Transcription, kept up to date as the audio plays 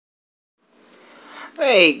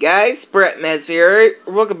Hey guys, Brett Metz here.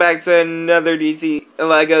 Welcome back to another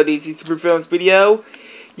LEGO DC Super Films video.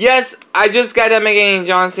 Yes, I just got done making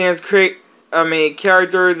John Cena's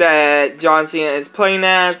character that John Cena is playing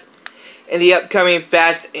as in the upcoming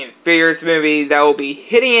Fast and Furious movie that will be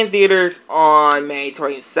hitting in theaters on May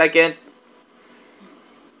 22nd.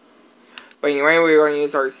 But anyway, we're going to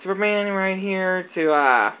use our Superman right here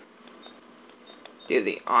to do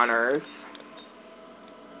the honors.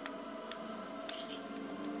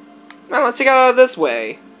 Well, let's check out this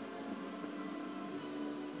way.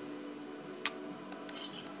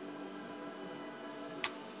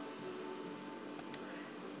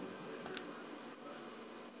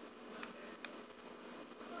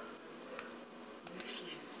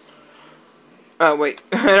 Oh, wait.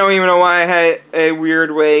 I don't even know why I had a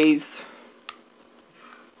weird ways.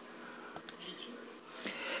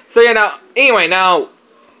 So, yeah,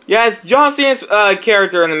 yes, John Cena's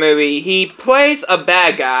character in the movie, he plays a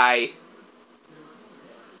bad guy.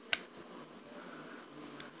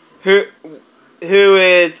 Who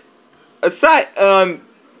is a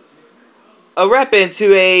repping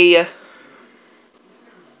to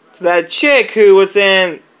that chick who was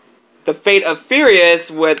in the Fate of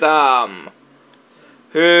Furious with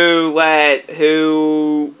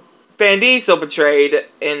who Vin Diesel portrayed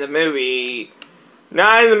in the movie.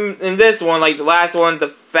 Not in this one, like the last one, the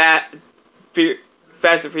Fast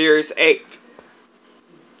and Furious 8.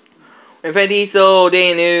 When Vin Diesel,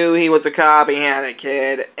 they knew he was a cop and he had a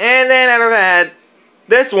kid. And then after that,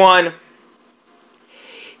 this one,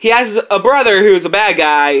 he has a brother who's a bad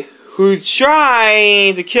guy who's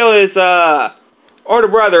trying to kill his older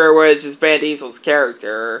brother, which is Vin Diesel's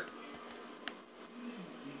character.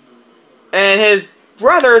 And his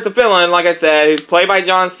brother is a villain, like I said, who's played by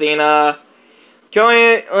John Cena,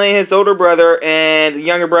 killing his older brother, and the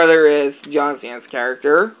younger brother is John Cena's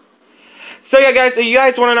character. So yeah, guys, if you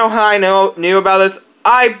guys want to know how I knew about this,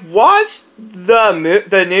 I watched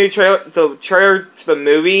the new trailer to the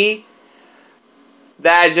movie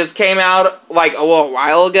that just came out like a little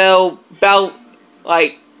while ago, about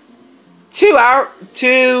like 2 or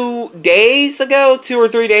 3 days ago.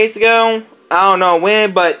 I don't know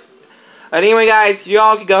when, but anyway, guys,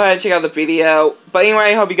 y'all can go ahead and check out the video. But anyway,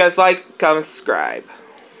 I hope you guys like, comment, subscribe.